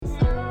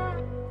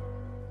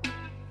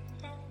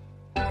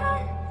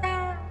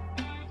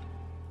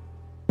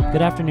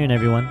Good afternoon,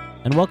 everyone,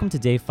 and welcome to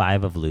Day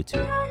 5 of Lutu,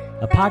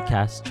 a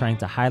podcast trying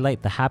to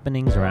highlight the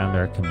happenings around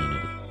our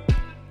community.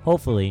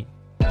 Hopefully,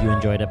 you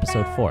enjoyed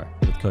episode 4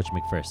 with Coach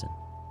McPherson.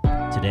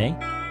 Today,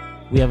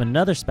 we have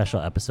another special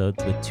episode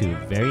with two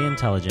very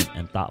intelligent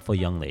and thoughtful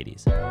young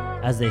ladies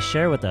as they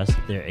share with us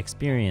their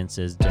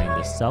experiences during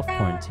this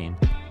self-quarantine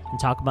and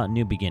talk about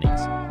new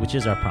beginnings, which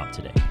is our prompt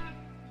today.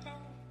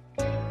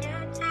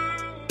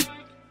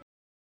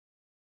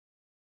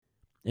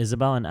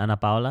 Isabel and Ana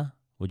Paula,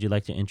 would you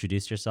like to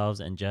introduce yourselves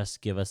and just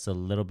give us a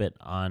little bit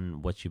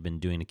on what you've been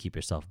doing to keep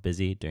yourself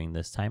busy during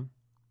this time?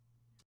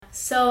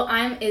 So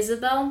I'm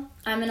Isabel.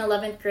 I'm in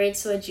 11th grade,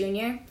 so a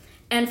junior.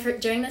 And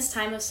during this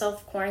time of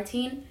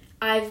self-quarantine,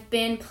 I've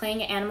been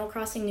playing Animal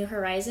Crossing New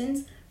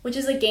Horizons, which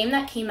is a game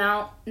that came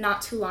out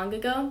not too long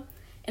ago.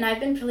 And I've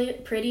been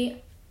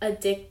pretty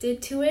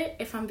addicted to it,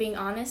 if I'm being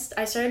honest.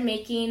 I started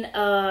making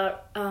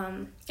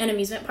an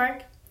amusement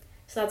park,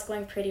 so that's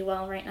going pretty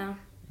well right now.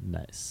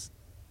 Nice.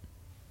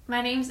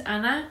 My name's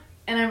Anna,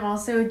 and I'm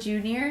also a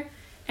junior.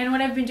 And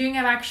what I've been doing,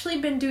 I've actually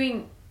been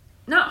doing,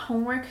 not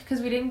homework, because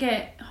we didn't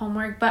get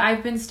homework, but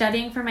I've been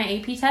studying for my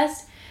AP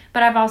test,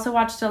 but I've also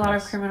watched a lot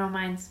of Criminal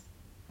Minds.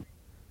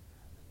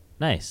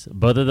 Nice.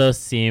 Both of those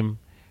seem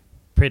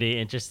pretty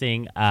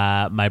interesting.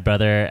 My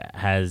brother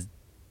has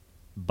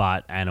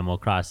bought Animal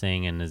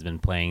Crossing and has been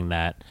playing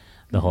that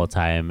the whole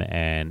time,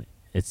 and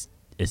it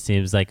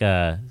seems like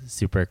a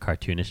super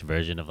cartoonish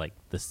version of like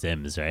The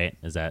Sims, right?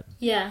 Is that?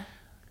 Yeah.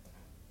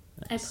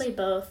 Nice. I play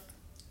both,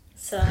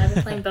 so I've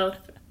been playing both,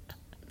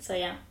 so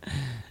yeah.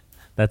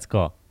 That's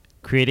cool.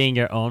 Creating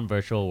your own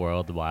virtual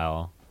world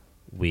while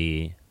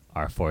we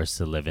are forced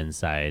to live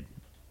inside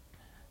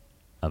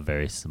a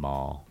very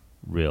small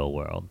real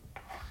world.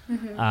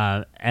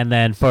 Mm-hmm. And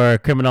then for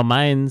Criminal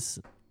Minds,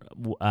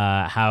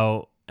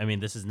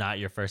 this is not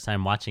your first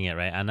time watching it,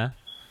 right, Anna?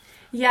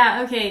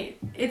 Yeah, okay.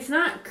 It's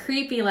not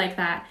creepy like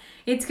that.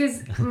 It's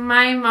because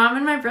my mom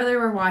and my brother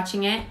were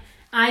watching it.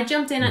 I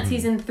jumped in at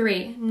season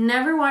 3.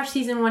 Never watched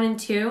season 1 and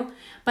 2,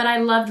 but I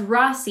loved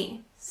Rossi.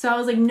 So I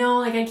was like,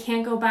 no, I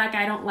can't go back.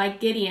 I don't like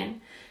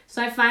Gideon.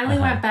 So I finally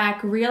went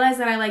back,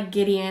 realized that I like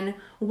Gideon,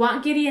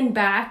 want Gideon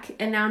back,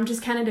 and now I'm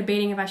just kind of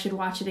debating if I should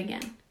watch it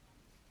again.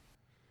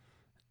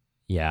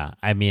 Yeah,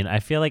 I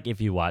feel like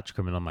if you watch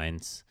Criminal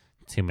Minds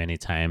too many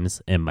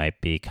times, it might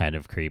be kind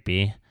of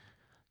creepy.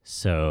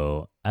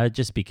 So I would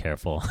just be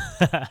careful.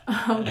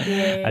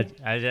 Okay.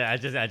 I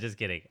just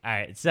kidding. All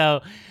right,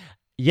 so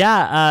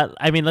yeah,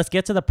 let's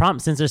get to the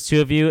prompt. Since there's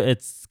two of you,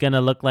 it's gonna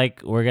look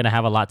like we're gonna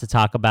have a lot to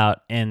talk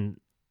about. And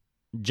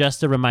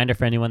just a reminder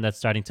for anyone that's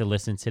starting to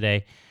listen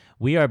today,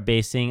 we are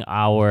basing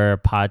our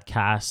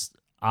podcast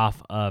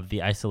off of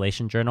the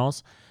Isolation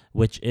Journals,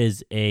 which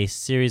is a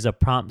series of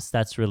prompts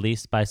that's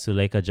released by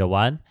Suleika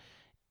Jawad.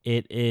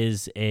 It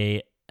is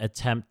a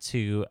attempt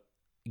to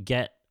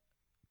get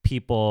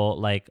people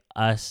like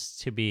us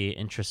to be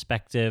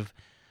introspective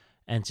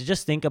and to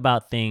just think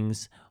about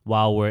things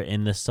while we're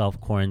in the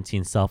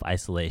self-quarantine,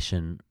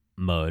 self-isolation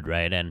mode,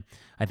 right? And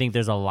I think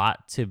there's a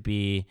lot to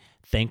be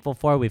thankful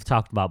for. We've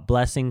talked about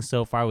blessings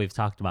so far. We've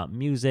talked about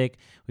music.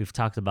 We've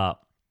talked about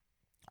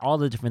all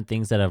the different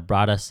things that have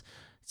brought us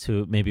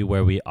to maybe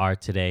where we are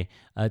today.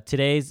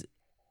 Today's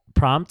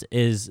prompt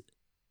is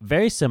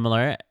very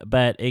similar,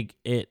 but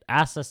it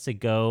asks us to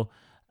go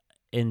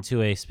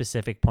into a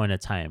specific point in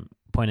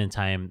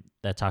time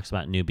that talks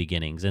about new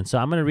beginnings. And so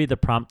I'm going to read the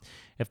prompt,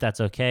 if that's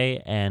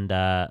okay, and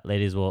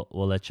ladies, we'll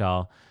let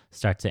y'all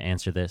start to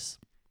answer this.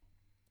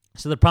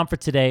 So the prompt for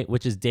today,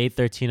 which is day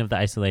 13 of the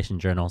Isolation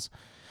Journals,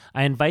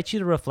 I invite you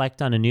to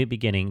reflect on a new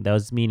beginning that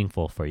was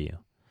meaningful for you.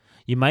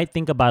 You might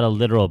think about a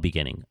literal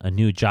beginning, a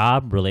new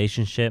job,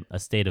 relationship, a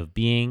state of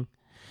being.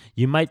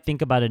 You might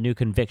think about a new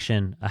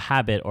conviction, a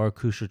habit, or a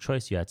crucial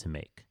choice you had to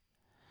make.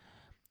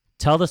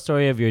 Tell the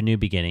story of your new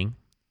beginning.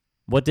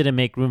 What did it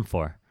make room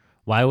for?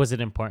 Why was it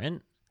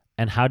important?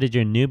 And how did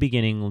your new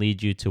beginning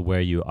lead you to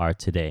where you are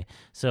today?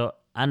 So,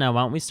 Anna,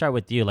 why don't we start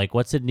with you? Like,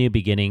 what's a new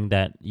beginning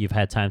that you've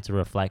had time to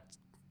reflect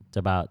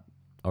about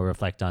or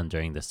reflect on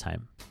during this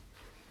time?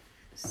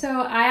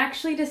 So I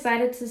actually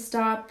decided to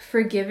stop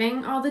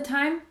forgiving all the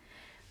time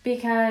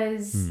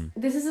because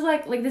this is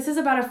this is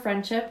about a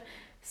friendship.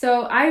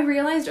 So I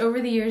realized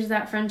over the years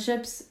that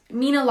friendships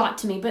mean a lot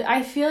to me, but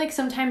I feel like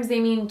sometimes they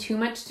mean too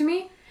much to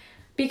me.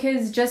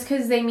 Because just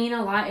because they mean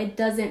a lot, it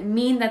doesn't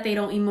mean that they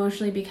don't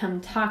emotionally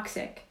become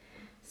toxic.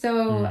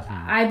 So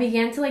I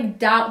began to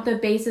doubt the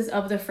basis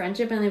of the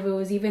friendship and if it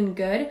was even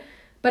good.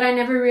 But I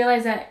never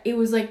realized that it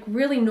was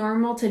really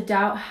normal to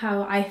doubt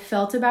how I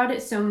felt about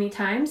it so many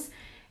times.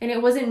 And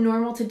it wasn't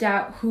normal to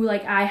doubt who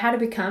I had to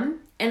become.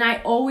 And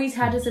I always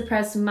had to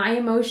suppress my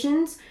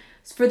emotions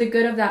for the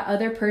good of that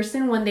other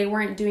person when they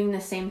weren't doing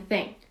the same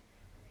thing.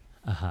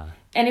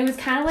 And it was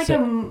kind of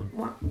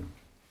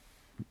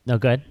No,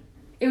 go ahead.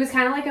 It was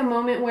kind of like a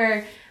moment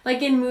where,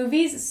 in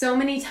movies, so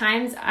many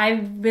times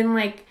I've been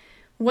like,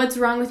 what's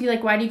wrong with you?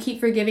 Why do you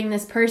keep forgiving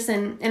this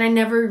person? And I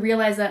never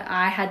realized that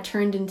I had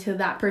turned into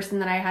that person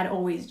that I had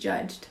always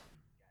judged.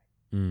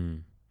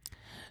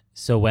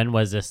 So when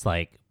was this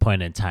like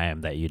point in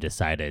time that you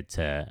decided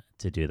to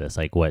do this?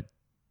 Like what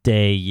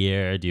day,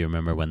 year? Do you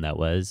remember when that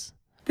was?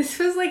 This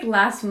was like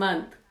last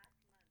month.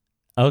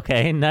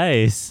 Okay,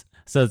 nice.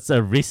 So it's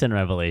a recent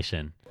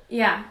revelation.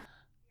 Yeah.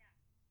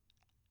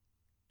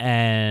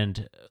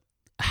 And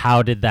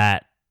how did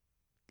that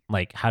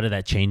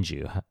change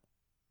you?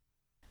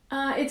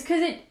 It's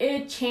because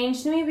it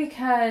changed me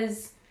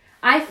because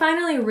I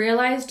finally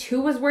realized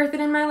who was worth it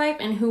in my life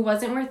and who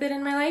wasn't worth it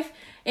in my life.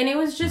 And it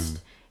was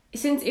just,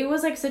 since it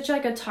was like such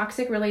like a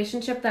toxic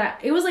relationship that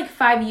it was like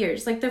 5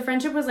 years. Like the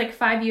friendship was like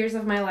 5 years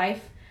of my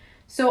life.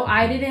 So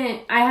I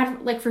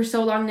had like for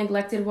so long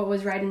neglected what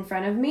was right in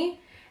front of me.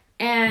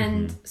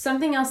 And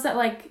something else that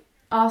like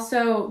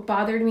also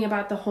bothered me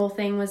about the whole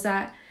thing was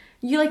that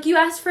you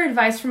ask for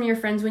advice from your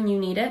friends when you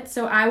need it.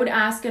 So I would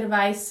ask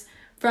advice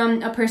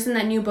from a person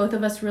that knew both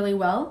of us really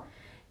well.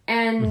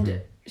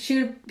 And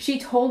she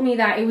told me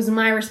that it was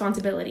my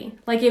responsibility.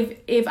 Like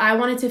if I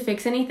wanted to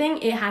fix anything,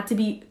 it had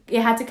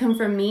to come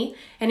from me,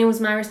 and it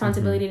was my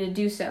responsibility to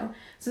do so.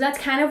 So that's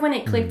kind of when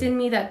it clicked in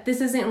me that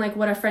this isn't like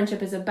what a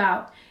friendship is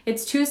about.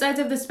 It's two sides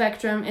of the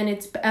spectrum, and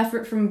it's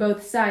effort from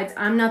both sides.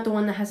 I'm not the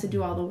one that has to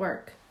do all the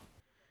work.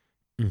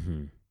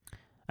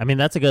 I mean,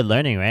 that's a good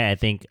learning, right? I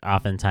think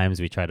oftentimes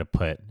we try to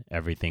put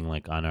everything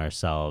like on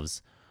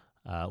ourselves,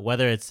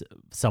 whether it's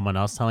someone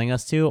else telling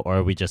us to,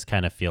 or we just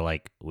kind of feel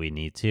like we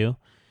need to.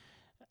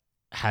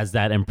 Has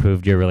that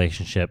improved your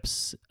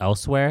relationships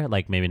elsewhere?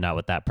 Like maybe not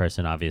with that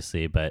person,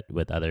 obviously, but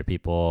with other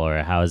people,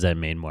 or how has that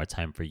made more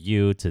time for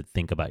you to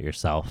think about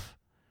yourself?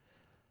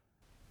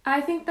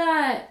 I think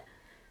that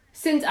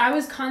since I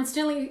was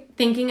constantly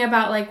thinking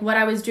about like what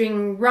I was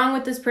doing wrong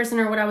with this person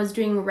or what I was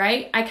doing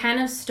right, I kind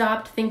of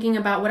stopped thinking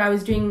about what I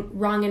was doing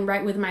wrong and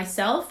right with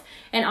myself,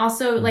 and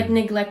also like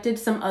neglected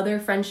some other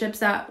friendships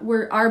that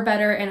are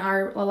better and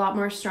are a lot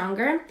more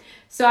stronger.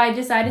 So I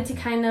decided to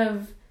kind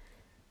of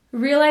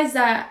realize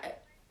that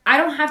I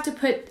have to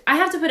put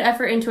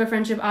effort into a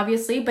friendship,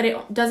 obviously, but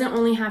it doesn't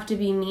only have to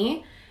be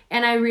me.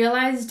 And I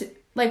realized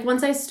like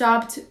once I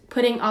stopped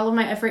putting all of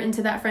my effort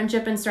into that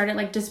friendship and started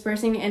like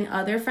dispersing in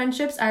other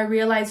friendships, I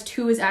realized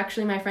who is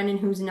actually my friend and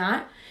who's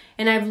not.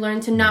 And I've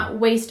learned to not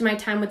waste my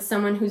time with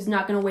someone who's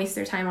not going to waste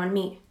their time on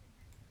me.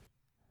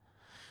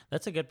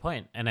 That's a good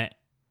point. And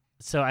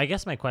so I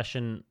guess my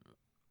question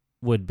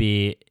would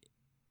be,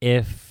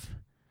 if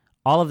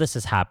all of this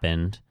has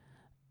happened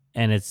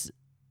and it's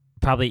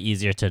probably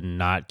easier to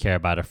not care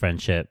about a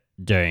friendship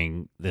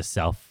during this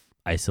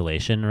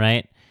self-isolation,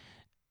 right?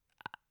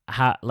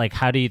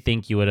 How do you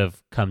think you would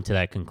have come to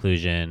that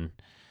conclusion?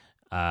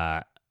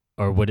 Or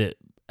would it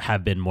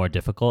have been more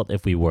difficult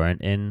if we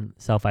weren't in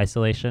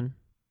self-isolation?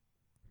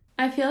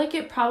 I feel like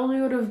it probably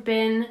would have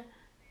been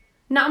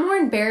not more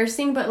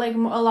embarrassing, but like a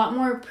lot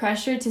more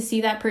pressure to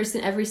see that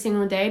person every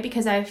single day,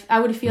 because I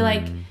would feel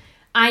like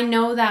I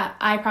know that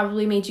I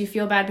probably made you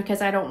feel bad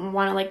because I don't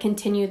want to like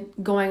continue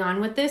going on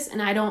with this,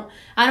 and I don't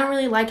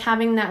really like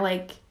having that,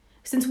 like,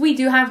 since we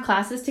do have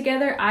classes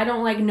together, I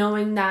don't like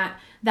knowing that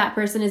that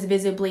person is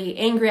visibly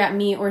angry at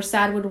me or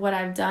sad with what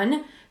I've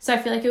done. So I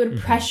feel like it would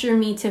pressure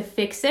me to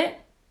fix it.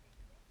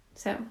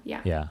 So, yeah.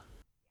 Yeah.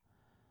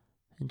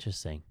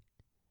 Interesting.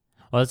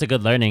 Well, that's a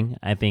good learning.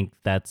 I think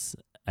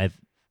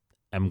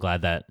I'm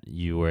glad that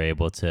you were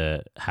able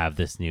to have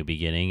this new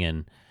beginning,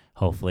 and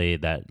hopefully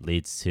that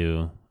leads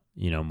to,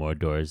 more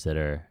doors that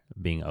are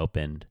being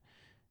opened.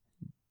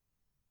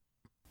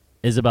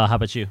 Isabel, how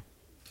about you?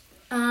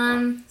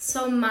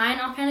 So mine,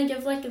 I'll kind of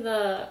give like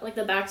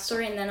the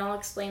backstory, and then I'll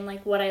explain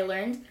like what I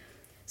learned.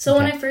 So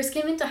when I first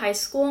came into high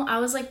school, I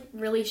was like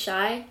really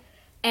shy,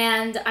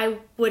 and I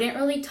wouldn't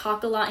really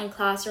talk a lot in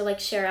class or like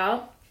share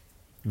out.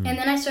 And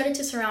then I started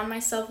to surround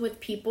myself with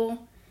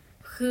people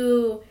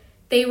who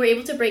they were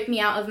able to break me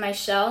out of my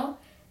shell,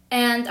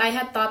 and I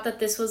had thought that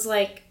this was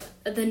like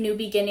the new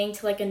beginning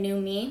to like a new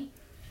me.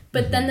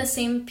 But then the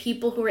same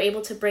people who were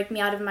able to break me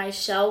out of my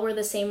shell were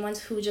the same ones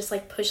who just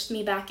like pushed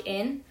me back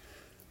in.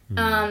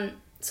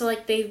 So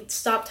like they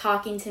stopped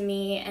talking to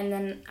me, and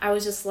then I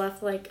was just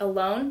left like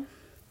alone.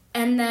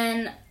 And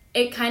then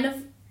it kind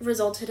of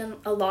resulted in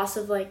a loss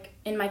of like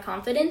in my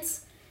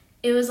confidence.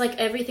 It was like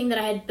everything that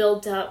I had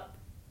built up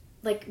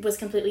like was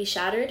completely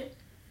shattered.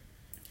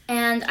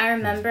 And I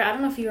remember, I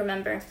don't know if you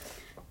remember,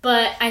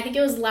 but I think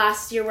it was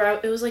last year where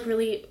it was like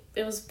really,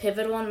 it was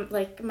pivotal in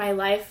like my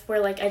life, where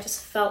like I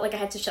just felt like I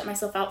had to shut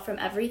myself out from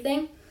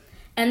everything.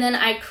 And then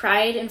I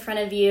cried in front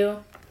of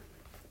you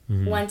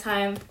one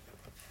time,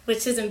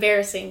 which is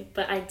embarrassing,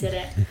 but I did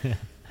it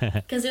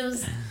because it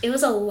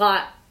was a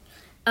lot.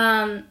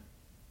 And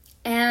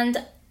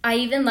I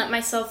even let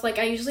myself, like,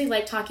 I usually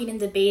like talking in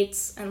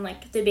debates and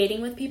like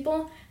debating with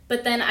people,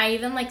 but then I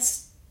even like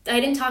I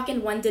didn't talk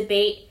in one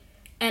debate,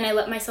 and I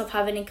let myself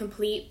have an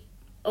incomplete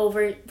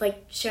over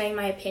like sharing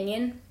my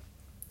opinion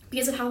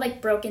because of how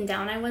like broken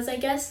down I was, I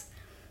guess.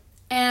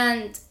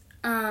 And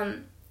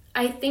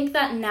I think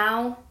that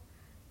now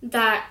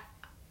that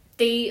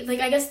they, like,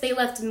 I guess they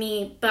left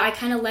me, but I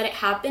kind of let it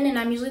happen. And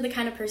I'm usually the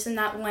kind of person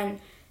that when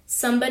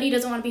somebody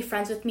doesn't want to be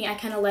friends with me, I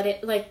kind of let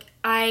it, like,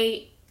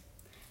 I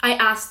I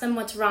ask them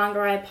what's wrong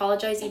or I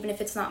apologize even if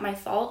it's not my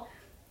fault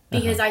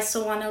because I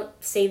still want to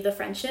save the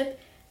friendship.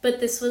 But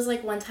this was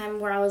like one time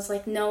where I was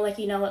like, no, like,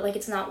 you know what, like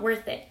it's not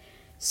worth it.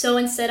 So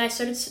instead I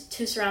started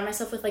to surround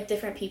myself with like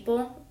different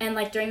people. And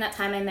like during that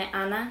time I met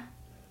Anna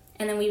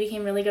and then we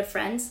became really good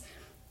friends.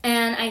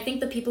 And I think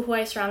the people who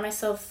I surround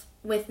myself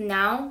with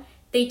now,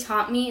 they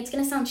taught me, it's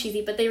going to sound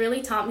cheesy, but they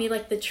really taught me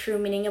like the true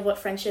meaning of what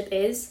friendship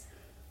is.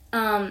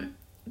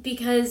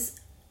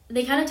 Because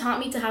they kind of taught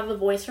me to have a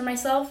voice for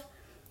myself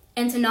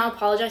and to not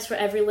apologize for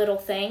every little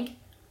thing.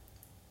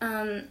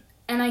 And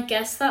I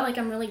guess that like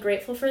I'm really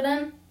grateful for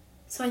them.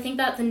 So I think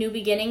that the new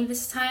beginning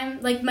this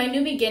time, like my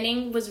new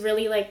beginning was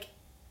really like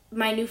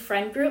my new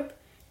friend group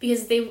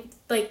because they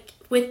like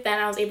with them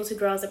I was able to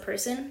grow as a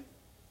person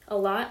a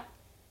lot.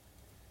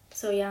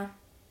 So yeah.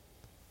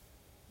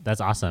 That's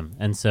awesome.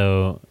 And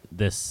so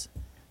this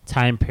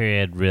time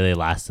period really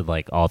lasted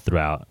like all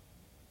throughout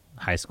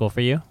high school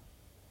for you?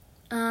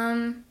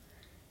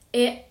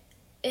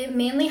 It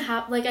mainly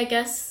happened like I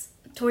guess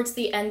towards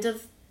the end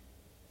of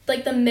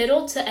like the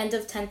middle to end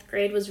of 10th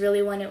grade was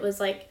really when it was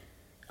like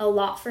a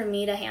lot for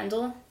me to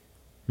handle,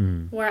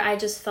 where I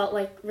just felt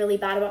like really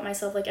bad about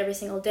myself like every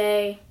single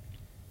day.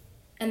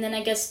 And then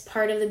I guess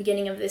part of the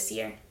beginning of this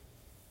year.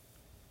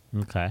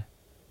 Okay.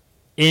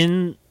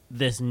 In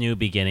this new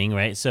beginning,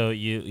 right? So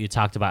you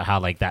talked about how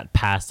like that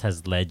past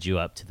has led you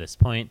up to this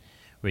point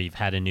where you've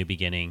had a new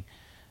beginning.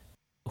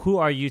 Who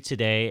are you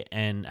today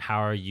and how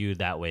are you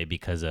that way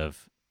because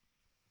of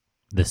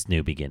this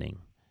new beginning?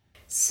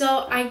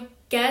 So I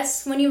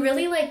guess when you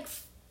really like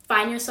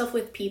find yourself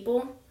with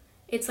people,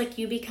 it's like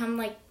you become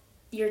like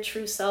your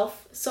true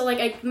self. So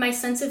like my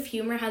sense of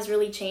humor has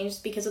really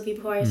changed because of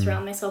people who I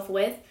surround myself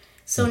with.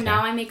 So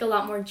now I make a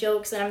lot more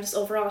jokes and I'm just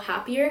overall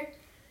happier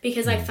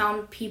because I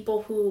found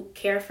people who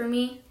care for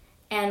me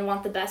and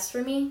want the best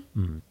for me.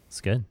 It's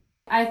good.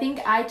 I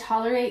think I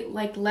tolerate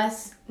like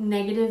less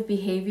negative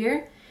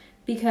behavior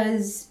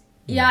because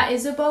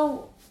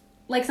Isabel,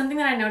 like something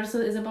that I noticed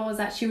with Isabel was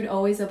that she would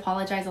always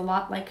apologize a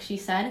lot, like she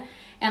said,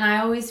 and I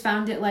always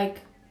found it like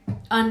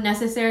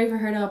unnecessary for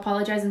her to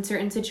apologize in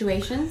certain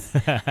situations.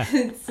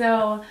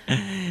 So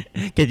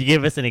could you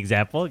give us an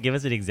example?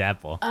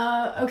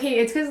 Okay,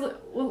 it's because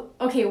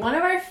one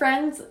of our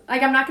friends,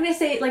 like I'm not gonna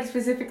say like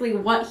specifically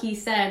what he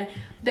said,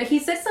 but he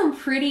said some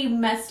pretty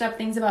messed up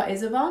things about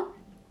Isabel,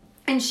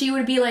 and she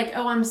would be like,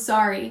 oh, I'm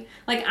sorry,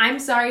 like I'm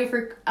sorry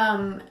for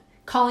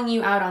calling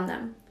you out on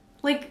them.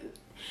 Like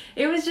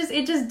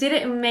it just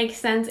didn't make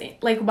sense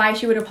like why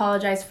she would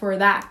apologize for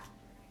that.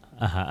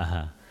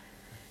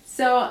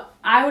 So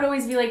I would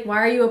always be like, why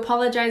are you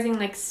apologizing?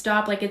 Like,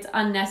 stop. Like, it's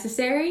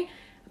unnecessary.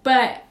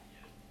 But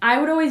I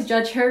would always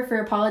judge her for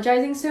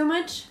apologizing so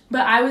much.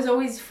 But I was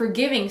always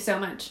forgiving so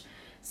much.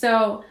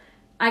 So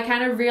I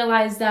kind of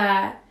realized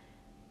that,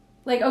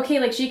 like, okay,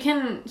 like, she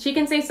can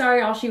say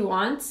sorry all she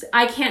wants.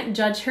 I can't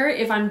judge her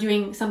if I'm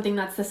doing something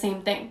that's the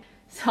same thing.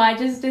 So I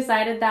just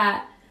decided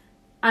that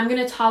I'm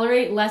going to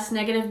tolerate less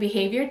negative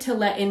behavior to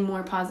let in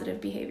more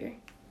positive behavior.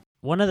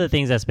 One of the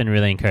things that's been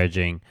really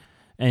encouraging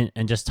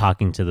and just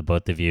talking to the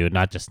both of you,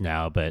 not just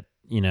now, but,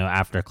 you know,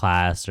 after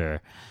class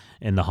or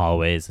in the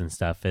hallways and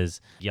stuff,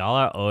 is y'all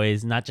are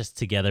always not just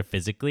together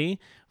physically,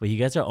 but you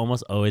guys are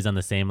almost always on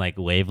the same like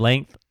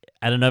wavelength.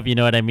 I don't know if you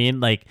know what I mean.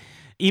 Like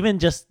even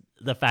just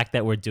the fact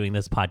that we're doing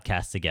this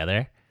podcast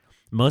together,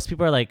 most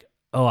people are like,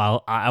 oh,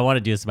 I want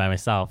to do this by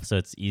myself, so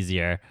it's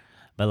easier.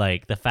 But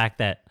like the fact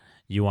that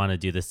you want to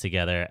do this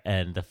together,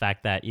 and the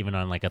fact that even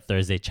on like a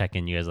Thursday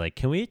check-in, you guys are like,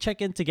 can we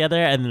check in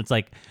together? And it's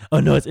like,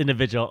 oh no, it's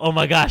individual. Oh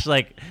my gosh,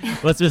 like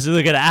what's Miss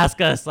Lulu gonna ask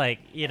us?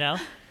 Like, you know?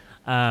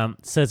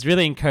 So it's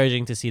really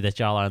encouraging to see that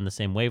y'all are on the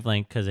same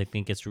wavelength, because I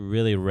think it's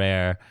really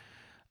rare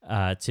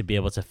to be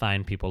able to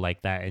find people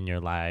like that in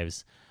your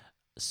lives.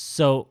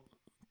 So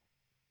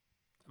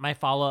my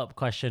follow-up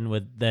question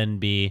would then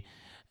be,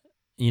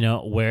 you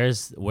know,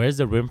 where's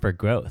the room for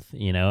growth?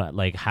 You know,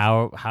 like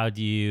how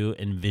do you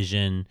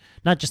envision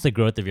not just the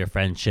growth of your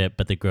friendship,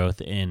 but the growth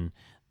in,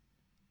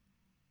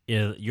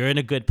 you're in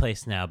a good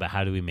place now, but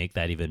how do we make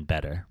that even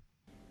better?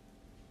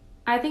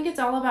 I think it's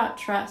all about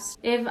trust.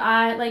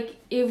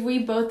 If we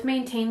both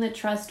maintain the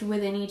trust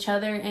within each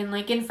other and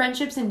like in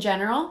friendships in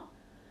general,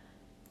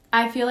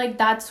 I feel like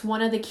that's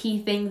one of the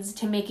key things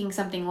to making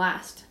something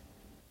last.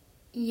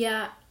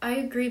 Yeah, I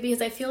agree,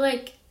 because I feel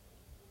like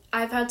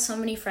I've had so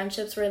many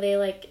friendships where they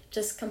like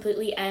just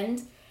completely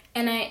end.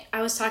 And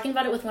I was talking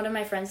about it with one of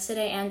my friends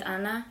today, and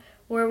Anna,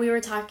 where we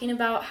were talking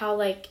about how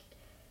like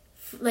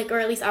or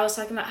at least I was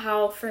talking about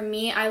how for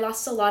me, I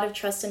lost a lot of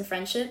trust in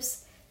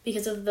friendships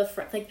because of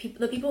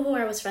the people who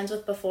I was friends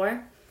with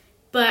before.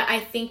 But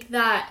I think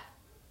that,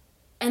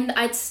 and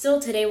I'd still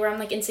today where I'm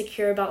like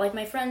insecure about like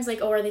my friends, like,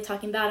 oh, are they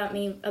talking bad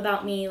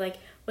about me, like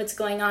what's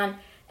going on?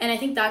 And I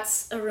think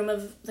that's a room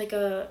of like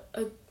a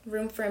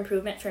room for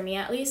improvement for me,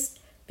 at least.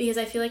 Because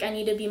I feel like I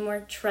need to be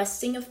more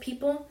trusting of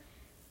people.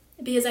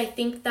 Because I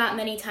think that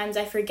many times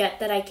I forget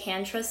that I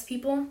can trust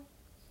people.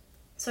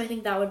 So I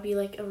think that would be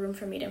like a room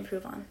for me to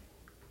improve on.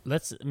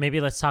 Let's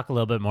talk a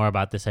little bit more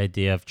about this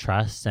idea of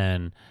trust,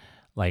 and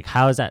like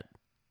how is that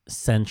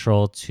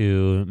central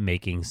to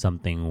making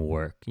something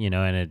work,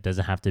 and it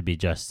doesn't have to be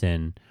just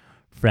in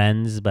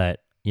friends,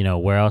 but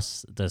where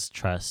else does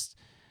trust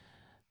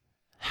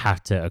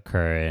have to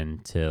occur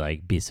and to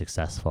like be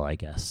successful, I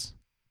guess?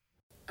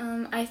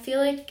 I feel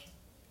like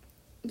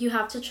you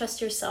have to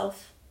trust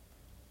yourself.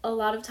 A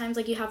lot of times,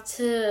 like, you have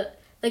to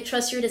like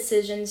trust your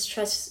decisions,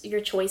 trust your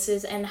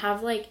choices, and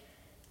have like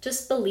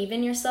just believe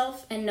in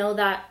yourself and know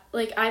that,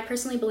 like, I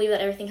personally believe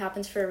that everything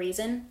happens for a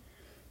reason.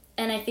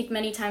 And I think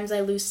many times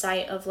I lose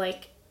sight of,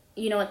 like,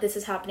 you know what, this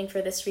is happening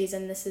for this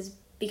reason, this is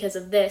because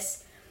of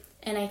this.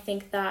 And I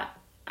think that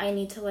I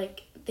need to,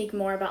 like, think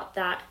more about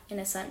that in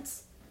a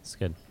sense. That's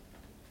good.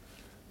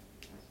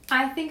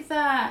 I think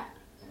that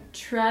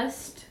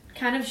trust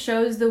kind of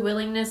shows the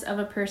willingness of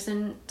a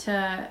person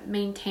to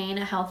maintain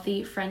a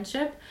healthy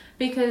friendship.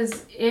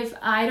 Because if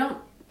I don't,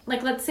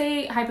 like, let's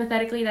say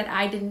hypothetically that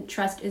I didn't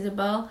trust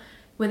Isabel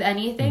with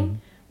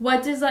anything,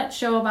 what does that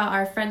show about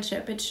our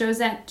friendship? It shows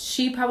that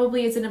she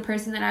probably isn't a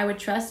person that I would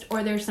trust,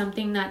 or there's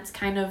something that's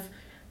kind of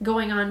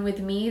going on with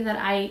me that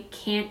I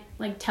can't,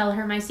 like, tell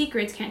her my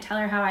secrets, can't tell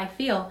her how I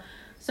feel.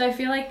 So I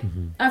feel like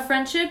a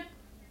friendship,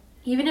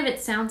 even if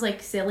it sounds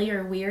like silly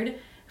or weird,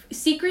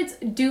 secrets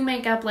do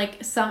make up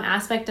like some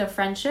aspect of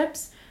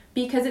friendships,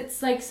 because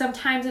it's like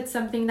sometimes it's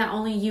something that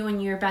only you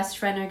and your best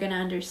friend are going to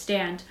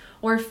understand,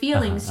 or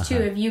feelings too.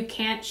 If you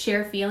can't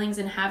share feelings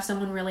and have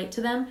someone relate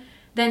to them,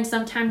 then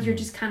sometimes you're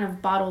just kind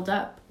of bottled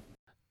up.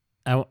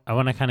 I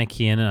want to kind of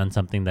key in on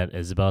something that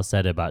Isabel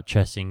said about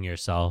trusting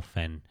yourself,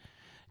 and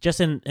just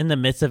in the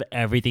midst of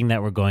everything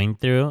that we're going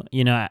through,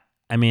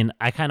 I mean,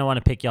 I kind of want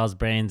to pick y'all's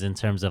brains in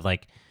terms of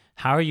like,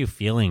 how are you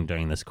feeling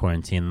during this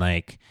quarantine?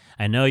 Like,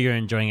 I know you're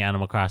enjoying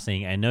Animal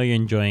Crossing. I know you're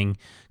enjoying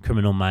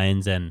Criminal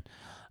Minds and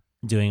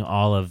doing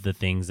all of the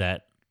things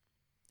that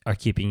are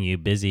keeping you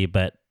busy.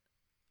 But,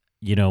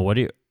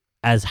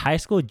 as high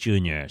school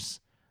juniors,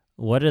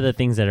 what are the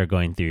things that are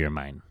going through your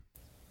mind?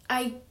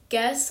 I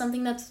guess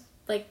something that's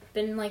like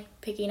been like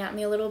picking at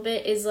me a little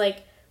bit is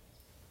like,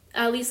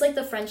 at least like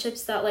the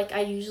friendships that like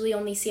I usually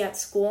only see at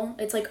school.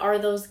 It's like, are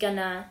those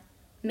gonna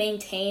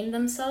maintain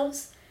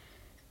themselves?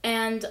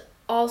 And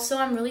also,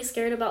 I'm really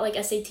scared about like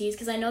SATs,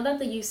 because I know that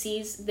the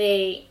UCs,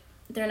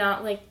 they're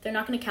not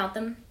going to count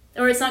them,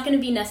 or it's not going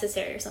to be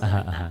necessary or something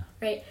like that,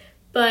 right?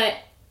 But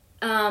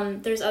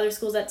there's other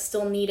schools that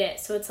still need it,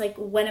 so it's like,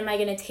 when am I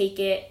going to take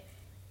it?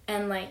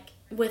 And like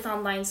with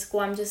online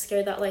school, I'm just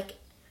scared that like,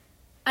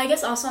 I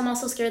guess also I'm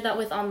also scared that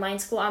with online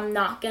school, I'm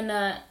not going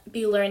to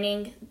be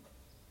learning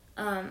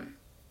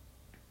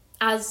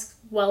as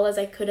well as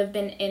I could have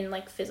been in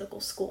like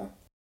physical school.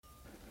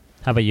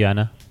 How about you,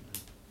 Anna?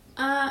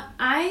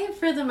 I,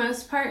 for the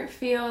most part,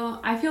 feel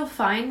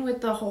fine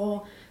with the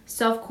whole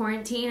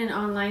self-quarantine and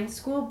online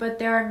school, but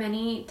there are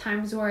many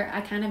times where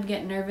I kind of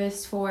get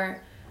nervous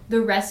for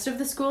the rest of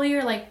the school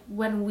year, like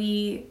when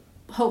we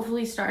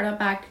hopefully start up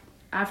back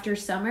after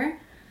summer.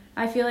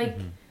 I feel like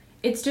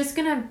it's just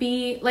gonna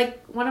be,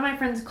 like, one of my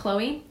friends,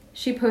 Chloe,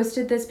 she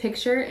posted this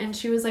picture, and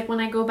she was like,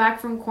 when I go back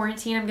from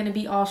quarantine, I'm gonna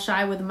be all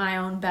shy with my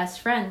own best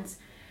friends.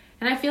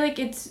 And I feel like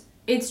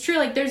it's true,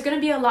 like, there's going to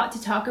be a lot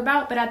to talk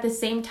about, but at the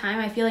same time,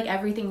 I feel like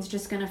everything's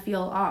just going to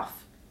feel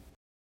off.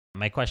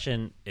 My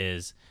question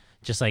is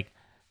just like,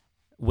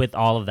 with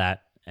all of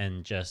that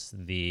and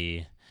just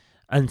the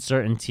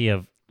uncertainty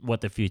of what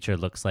the future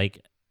looks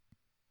like,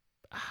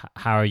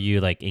 how are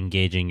you like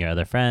engaging your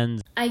other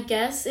friends? I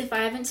guess if I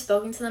haven't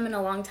spoken to them in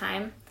a long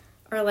time,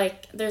 or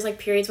like there's like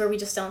periods where we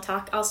just don't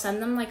talk, I'll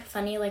send them like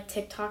funny like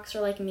TikToks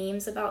or like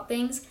memes about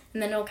things,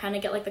 and then it'll kind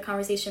of get like the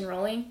conversation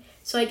rolling.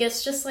 So I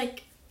guess just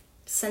like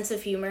sense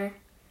of humor,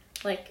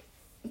 like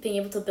being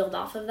able to build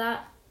off of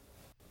that.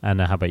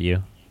 Anna, how about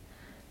you?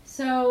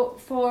 So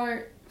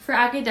for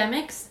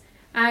academics,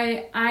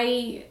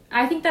 I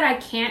think that I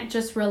can't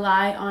just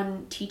rely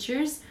on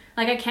teachers.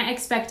 Like, I can't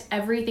expect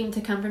everything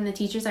to come from the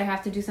teachers. I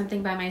have to do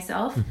something by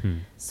myself.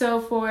 So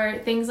for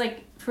things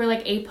like, for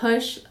like a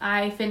push,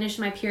 I finished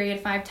my period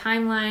 5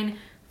 timeline.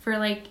 For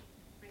like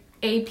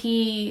AP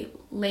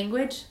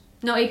Lit,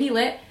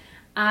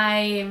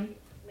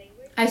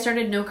 I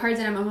started note cards,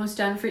 and I'm almost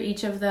done for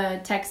each of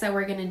the texts that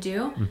we're going to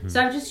do.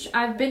 So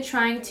I've been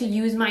trying to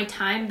use my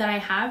time that I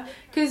have,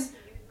 because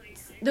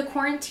the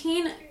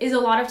quarantine is a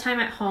lot of time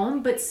at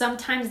home, but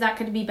sometimes that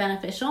could be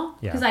beneficial,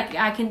 because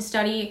I can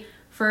study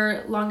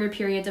for longer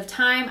periods of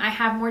time. I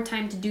have more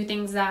time to do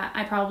things that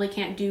I probably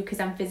can't do because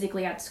I'm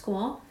physically at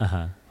school.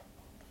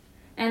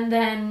 And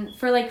then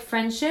for like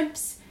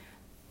friendships,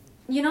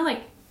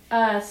 like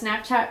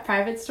Snapchat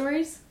private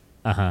stories.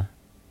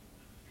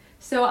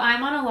 So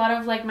I'm on a lot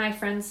of like my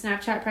friends'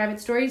 Snapchat private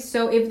stories.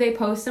 So if they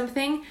post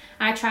something,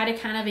 I try to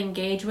kind of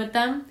engage with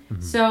them.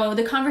 So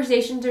the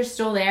conversations are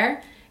still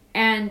there,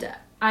 and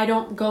I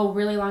don't go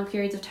really long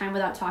periods of time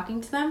without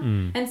talking to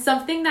them. And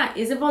something that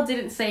Isabel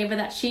didn't say, but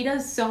that she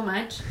does so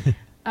much,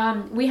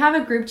 we have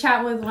a group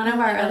chat with one of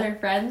our other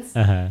friends,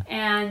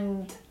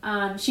 and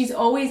she's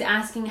always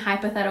asking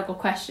hypothetical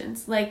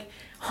questions. Like,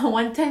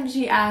 one time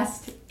she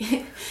asked,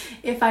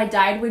 if I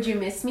died, would you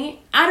miss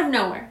me? Out of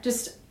nowhere.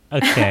 Just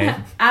okay.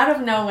 Out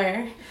of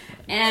nowhere.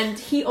 And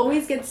he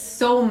always gets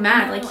so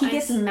mad. Like, he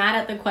gets mad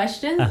at the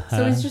question.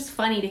 So it's just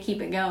funny to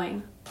keep it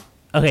going.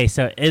 Okay,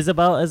 so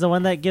Isabel is the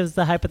one that gives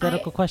the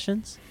hypothetical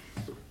questions?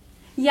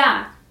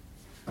 Yeah.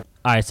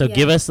 All right, so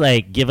give us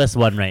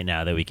one right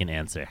now that we can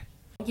answer.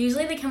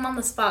 Usually they come on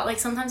the spot. Like,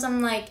 sometimes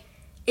I'm like,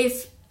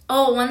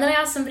 one that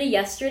I asked somebody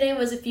yesterday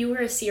was, if you were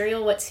a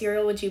cereal, what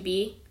cereal would you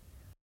be?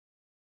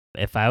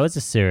 If I was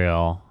a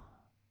cereal,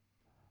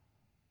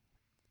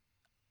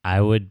 I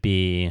would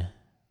be...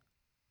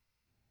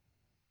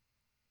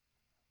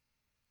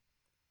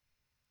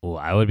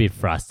 I would be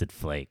Frosted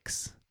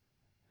Flakes.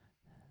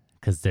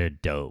 Because they're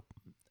dope.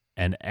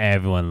 And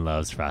everyone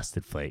loves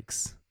Frosted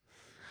Flakes.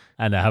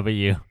 I know, how about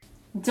you?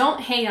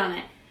 Don't hate on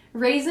it.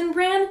 Raisin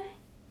Bran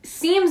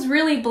seems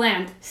really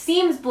bland.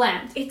 Seems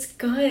bland. It's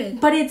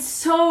good. But it's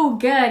so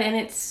good, and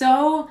it's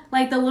so,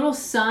 like, the little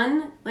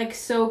sun, like,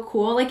 so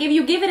cool. Like, if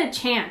you give it a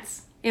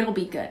chance, it'll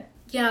be good.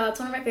 Yeah, that's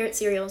one of my favorite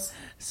cereals.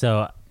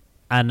 So,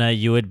 Anna,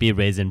 you would be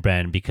Raisin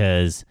Bran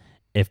because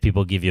if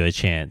people give you a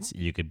chance,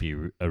 you could be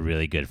a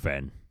really good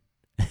friend.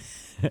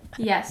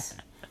 Yes.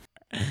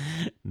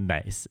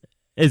 Nice.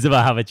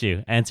 Isabel, how about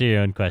you? Answer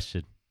your own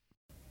question.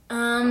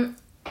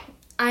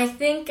 I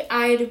think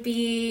I'd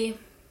be...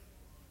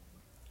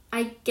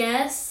 I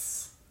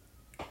guess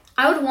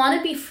I would want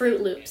to be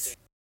Froot Loops.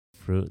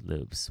 Froot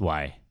Loops.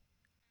 Why?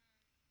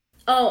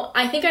 Oh,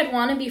 I think I'd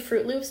want to be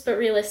Froot Loops, but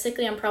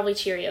realistically, I'm probably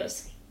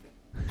Cheerios.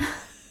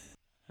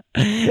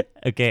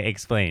 Okay,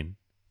 explain.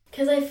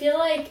 Because I feel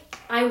like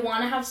I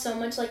want to have so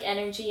much, like,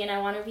 energy, and I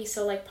want to be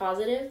so, like,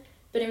 positive,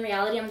 but in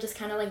reality, I'm just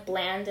kind of, like,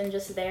 bland and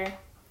just there,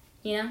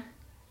 you know?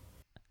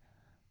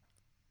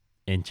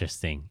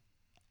 Interesting.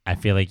 I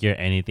feel like you're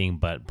anything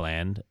but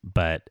bland,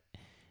 but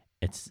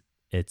it's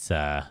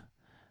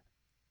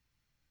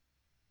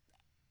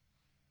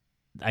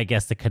I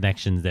guess the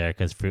connection's there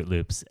because Fruit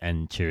Loops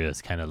and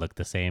Cheerios kind of look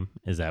the same.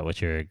 Is that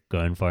what you're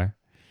going for?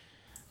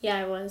 Yeah,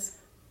 I was.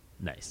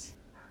 Nice.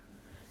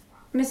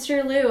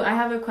 Mr. Liu, I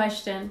have a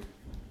question.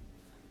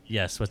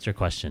 Yes, what's your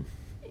question?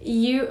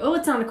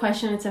 It's not a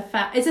question, it's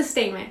a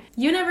statement.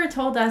 You never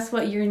told us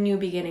what your new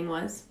beginning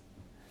was.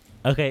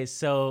 Okay,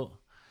 so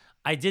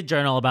I did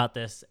journal about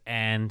this,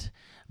 and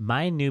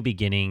my new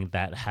beginning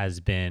that has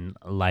been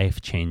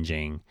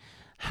life-changing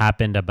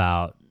happened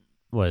about,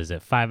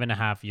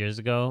 5.5 years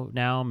ago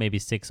now,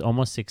 maybe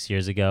almost 6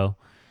 years ago.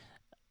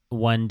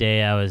 One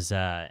day I was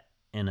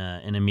in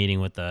a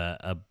meeting with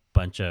a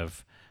bunch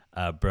of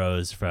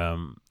bros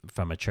from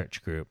a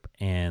church group,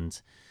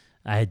 and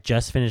I had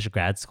just finished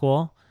grad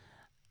school,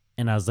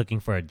 and I was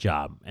looking for a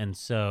job. And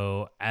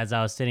so as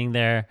I was sitting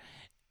there,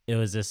 it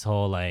was this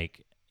whole,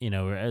 like, it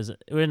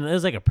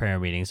was like a prayer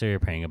meeting, so we were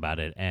praying about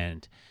it.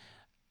 And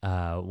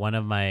one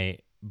of my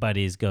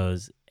buddies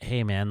goes,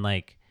 "Hey man,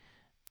 like,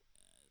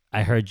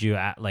 I heard you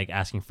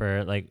asking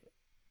for, like,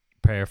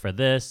 prayer for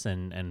this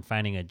and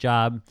finding a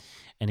job."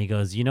 And he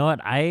goes, "You know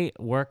what? I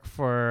work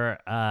for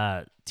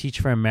Teach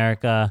for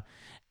America,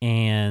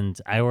 and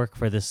I work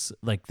for this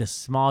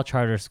small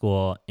charter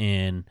school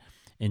in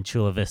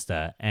Chula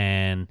Vista."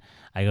 And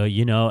I go,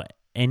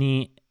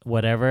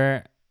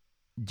 whatever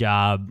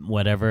job,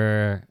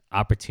 whatever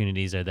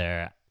opportunities are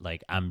there,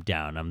 like, I'm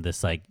down. I'm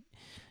this, like,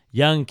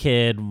 young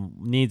kid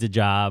needs a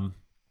job.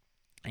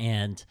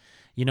 And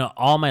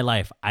all my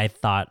life I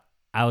thought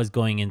I was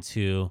going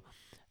into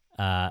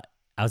I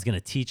was going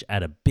to teach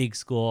at a big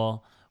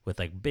school with,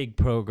 like, big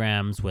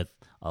programs with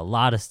a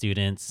lot of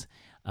students,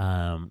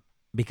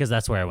 because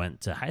that's where I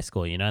went to high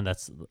school, and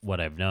that's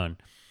what I've known.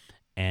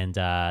 And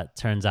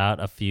turns out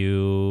a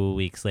few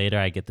weeks later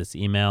I get this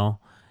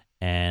email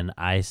and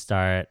I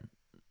start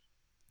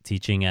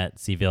teaching at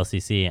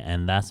CVLCC,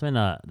 and that's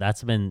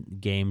been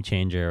game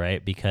changer,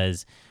 right?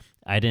 Because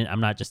I'm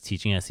not just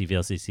teaching at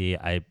CVLCC.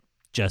 I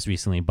just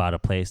recently bought a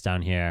place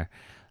down here,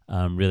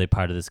 really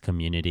part of this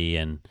community,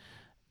 and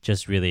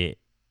just really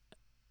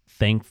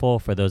thankful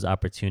for those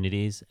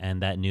opportunities.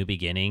 And that new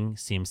beginning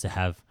seems to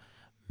have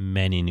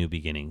many new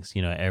beginnings.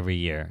 Every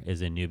year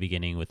is a new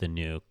beginning with a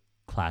new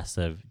class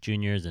of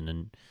juniors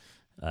and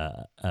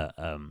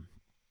an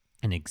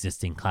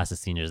existing class of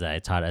seniors that I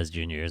taught as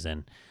juniors.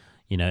 And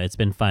it's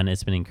been fun,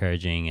 it's been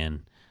encouraging,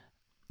 and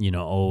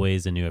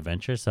always a new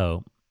adventure.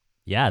 So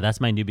yeah, that's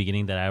my new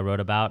beginning that I wrote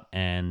about,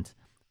 and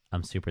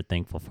I'm super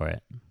thankful for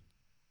it.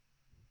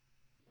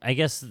 I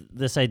guess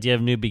this idea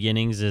of new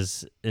beginnings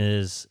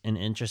is an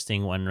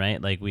interesting one,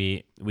 right? Like,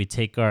 we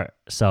take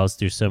ourselves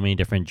through so many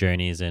different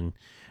journeys, and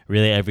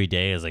really every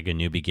day is like a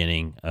new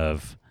beginning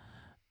of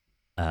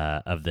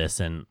this.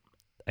 And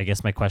I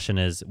guess my question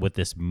is, with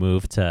this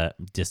move to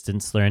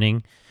distance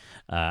learning,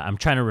 I'm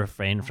trying to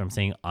refrain from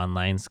saying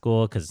online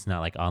school, because it's not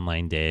like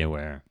online day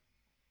where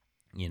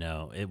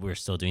we're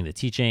still doing the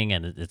teaching,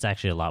 and it's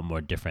actually a lot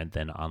more different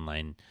than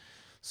online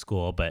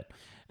school. But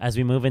as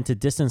we move into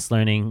distance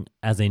learning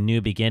as a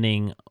new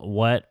beginning,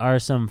 what are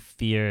some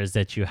fears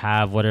that you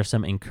have? What are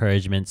some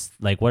encouragements?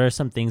 Like, what are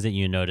some things that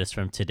you noticed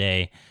from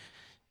today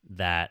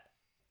that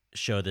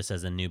show this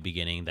as a new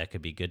beginning that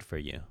could be good for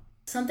you?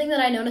 Something that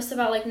I noticed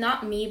about, like,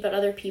 not me, but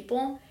other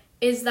people,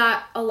 is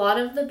that a lot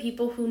of the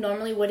people who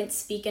normally wouldn't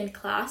speak in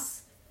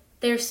class,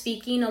 they're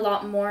speaking a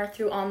lot more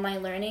through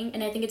online learning.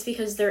 And I think it's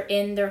because they're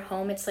in their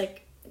home. It's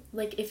like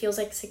it feels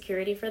like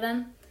security for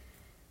them.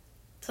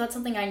 So that's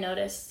something I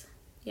noticed.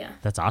 Yeah.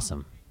 That's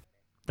awesome.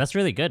 That's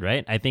really good,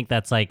 right? I think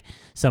that's like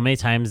so many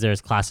times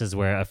there's classes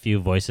where a few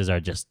voices are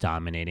just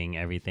dominating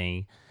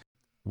everything,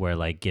 where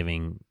like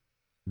giving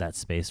that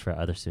space for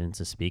other students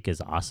to speak is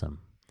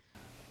awesome.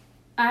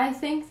 I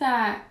think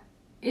that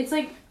it's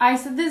like, I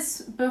said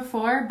this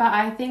before, but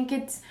I think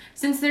it's,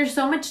 since there's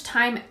so much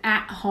time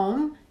at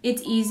home,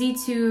 it's easy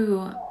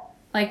to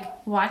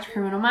like watch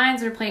Criminal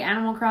Minds or play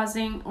Animal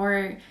Crossing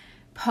or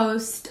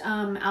post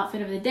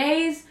outfit of the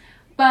days.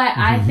 But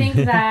I think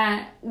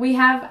that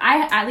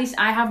at least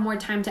I have more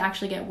time to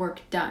actually get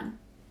work done.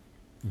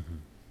 Mm-hmm.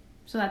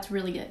 So that's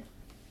really good.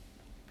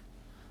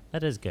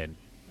 That is good.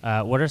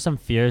 What are some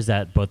fears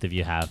that both of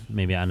you have?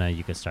 Maybe Anna,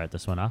 you could start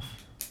this one off.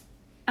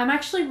 I'm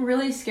actually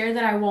really scared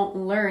that I won't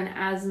learn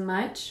as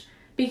much,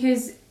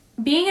 because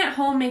being at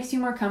home makes you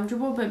more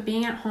comfortable, but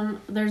being at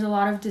home, there's a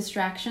lot of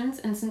distractions.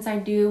 And since I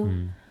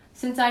do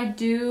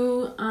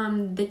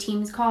the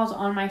Teams calls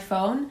on my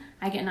phone,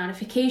 I get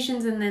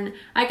notifications, and then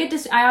I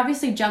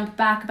obviously jump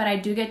back, but I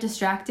do get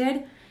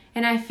distracted.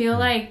 And I feel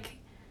like,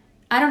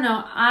 I don't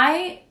know,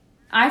 I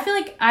feel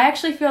like I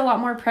actually feel a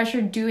lot more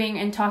pressure doing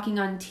and talking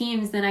on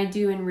Teams than I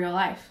do in real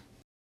life.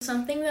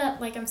 Something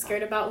that like I'm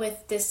scared about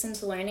with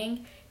distance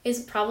learning is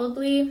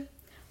probably,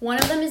 one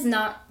of them is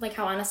not, like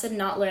how Anna said,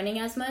 not learning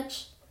as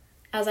much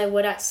as I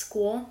would at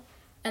school.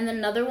 And then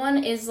another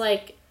one is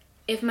like,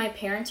 if my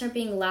parents are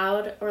being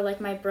loud, or like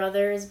my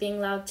brother is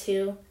being loud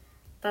too,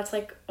 that's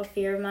like a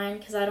fear of mine,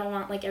 because I don't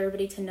want like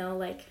everybody to know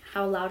like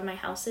how loud my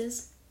house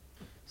is.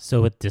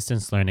 So with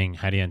distance learning,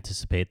 how do you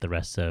anticipate the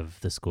rest of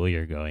the school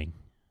year going?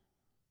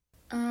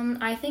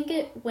 I think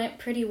it went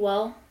pretty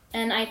well,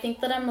 and I think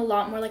that I'm a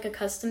lot more like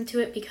accustomed to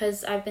it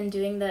because I've been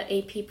doing the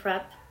AP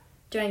prep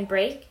during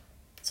break.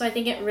 So I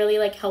think it really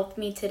like helped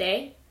me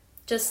today,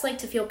 just like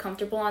to feel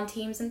comfortable on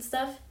Teams and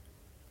stuff.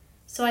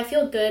 So I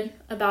feel good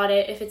about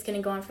it. If it's going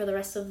to go on for the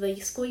rest of the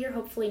school year,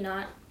 hopefully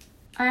not.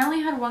 I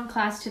only had one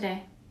class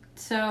today,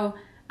 so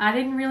I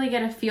didn't really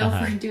get a feel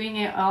for doing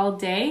it all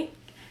day,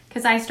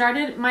 because I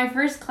started my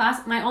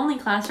only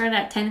class started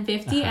at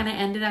 10:50 and it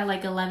ended at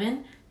like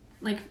 11,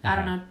 I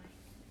don't know,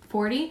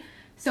 40.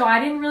 So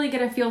I didn't really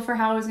get a feel for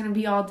how it was going to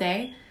be all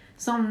day.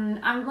 So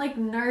I'm like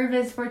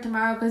nervous for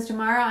tomorrow, because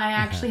tomorrow I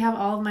actually have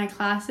all of my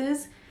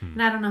classes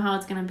and I don't know how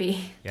it's going to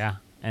be. Yeah.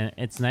 And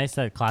it's nice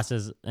that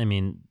classes,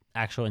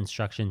 actual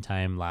instruction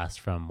time lasts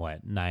from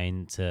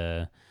 9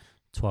 to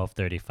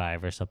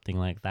 12:35 or something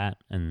like that,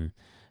 and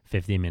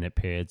 50-minute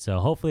period. So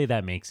hopefully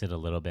that makes it a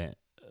little bit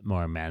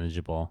more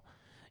manageable.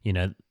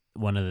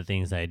 One of the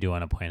things that I do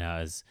want to point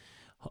out is,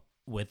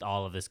 with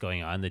all of this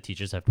going on, the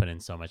teachers have put in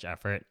so much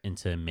effort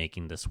into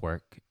making this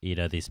work.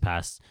 This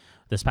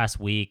past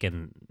week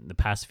and the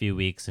past few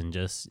weeks, and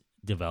just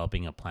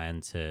developing a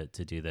plan to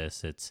do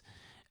this.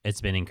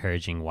 It's been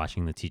encouraging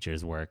watching the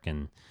teachers work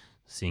and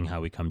seeing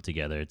how we come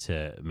together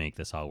to make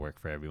this all work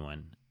for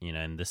everyone.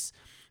 And this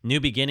new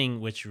beginning,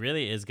 which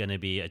really is going to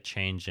be a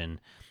change in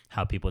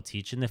how people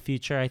teach in the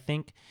future, I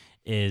think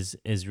is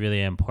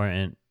really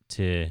important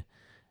to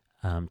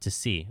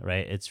see,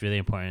 right? It's really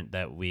important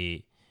that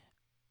we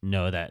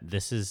know that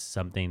this is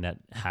something that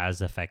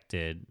has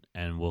affected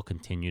and will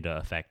continue to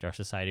affect our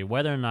society,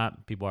 whether or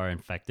not people are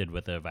infected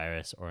with the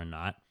virus or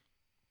not.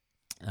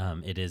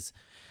 It is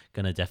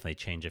going to definitely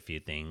change a few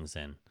things,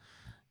 and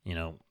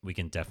we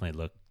can definitely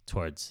look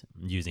towards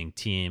using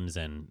Teams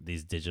and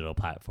these digital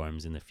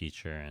platforms in the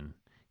future and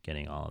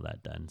getting all of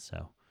that done.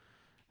 So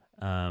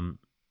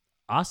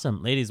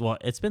awesome, ladies. Well,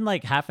 it's been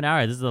like half an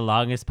hour. This is the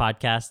longest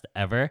podcast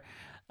ever.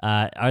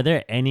 Are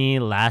there any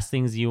last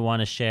things you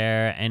want to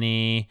share?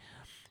 Any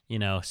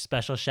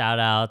special shout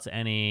outs,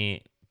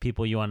 any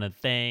people you want to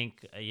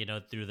thank,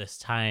 through this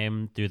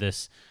time, through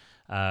this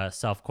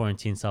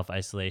self-quarantine,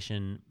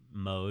 self-isolation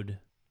mode?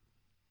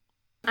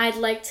 I'd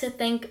like to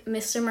thank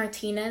Mr.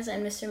 Martinez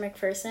and Mr.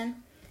 McPherson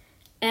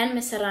and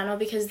Ms. Serrano,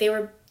 because they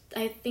were,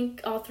 I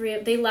think all three,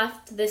 they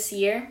left this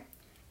year.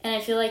 And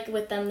I feel like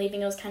with them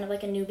leaving, it was kind of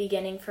like a new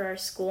beginning for our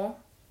school,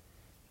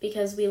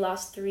 because we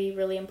lost 3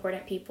 really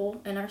important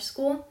people in our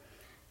school.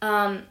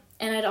 And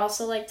I'd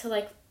also like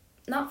to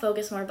not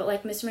focus more, but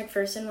Mr.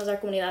 McPherson was our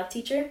comunidad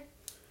teacher,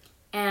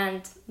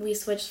 and we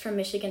switched from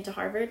Michigan to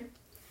Harvard,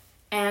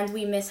 and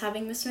we miss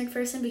having Mr.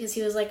 McPherson because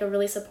he was a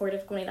really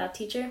supportive comunidad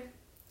teacher.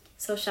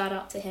 So shout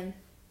out to him.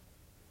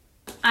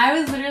 I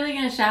was literally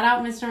going to shout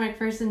out Mr.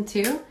 McPherson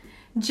too,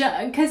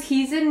 because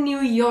he's in New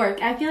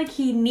York. I feel like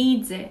he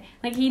needs it.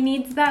 He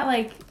needs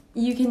that,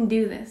 you can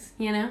do this,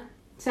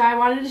 So I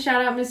wanted to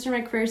shout out Mr.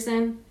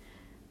 McPherson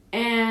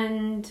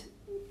and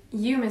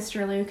you,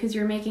 Mr. Liu, because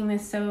you're making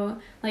this so,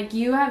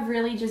 you have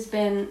really just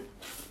been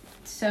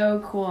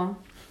so cool.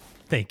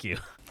 Thank you.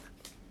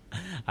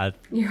 I'll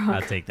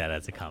take that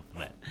as a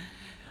compliment.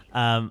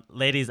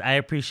 Ladies, I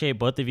appreciate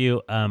both of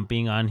you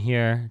being on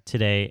here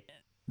today.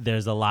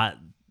 There's a lot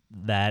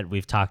that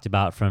we've talked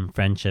about, from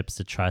friendships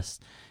to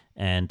trust,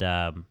 and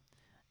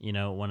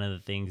one of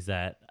the things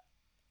that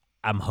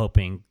I'm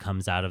hoping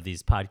comes out of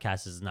these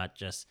podcasts is not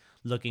just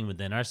looking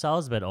within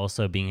ourselves, but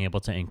also being able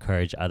to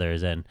encourage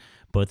others. And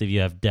both of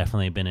you have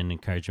definitely been an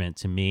encouragement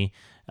to me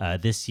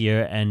this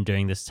year. And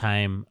during this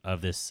time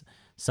of this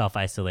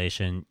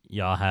self-isolation,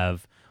 y'all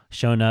have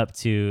shown up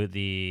to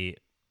the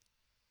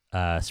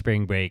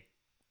spring break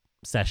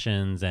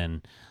sessions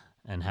and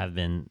have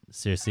been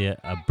seriously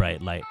a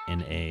bright light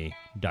in a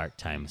dark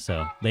time.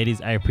 So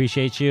ladies, I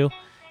appreciate you.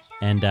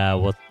 And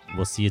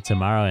we'll see you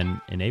tomorrow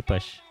in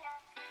APUSH.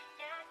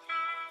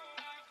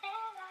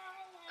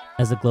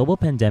 As the global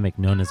pandemic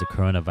known as the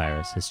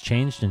coronavirus has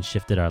changed and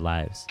shifted our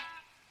lives,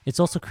 it's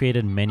also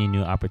created many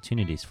new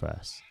opportunities for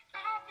us.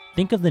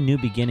 Think of the new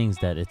beginnings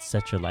that it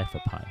set your life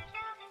upon.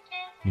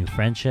 New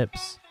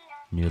friendships,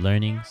 new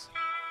learnings.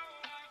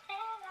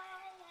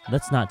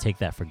 Let's not take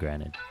that for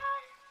granted.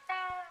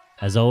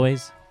 As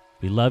always,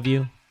 we love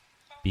you.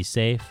 Be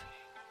safe.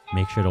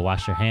 Make sure to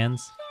wash your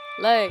hands.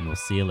 And we'll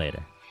see you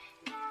later.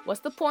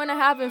 What's the point of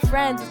having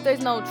friends if there's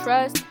no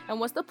trust?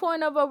 And what's the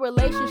point of a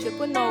relationship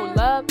with no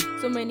love?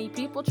 So many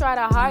people try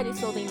to hide it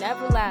so they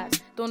never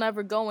last. Don't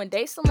ever go and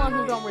date someone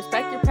who don't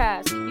respect your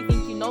past. You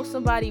think you know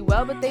somebody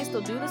well, but they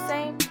still do the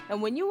same?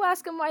 And when you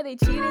ask them why they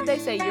cheated, they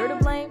say you're to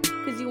blame.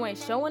 Cause you ain't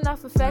show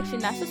enough affection,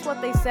 that's just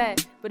what they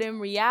said. But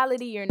in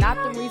reality, you're not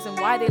the reason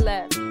why they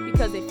left.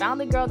 Because they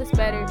found a girl that's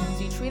better,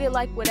 so you treat it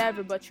like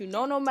whatever. But you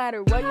know no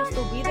matter what, you'll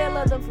still be there,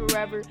 love them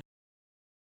forever.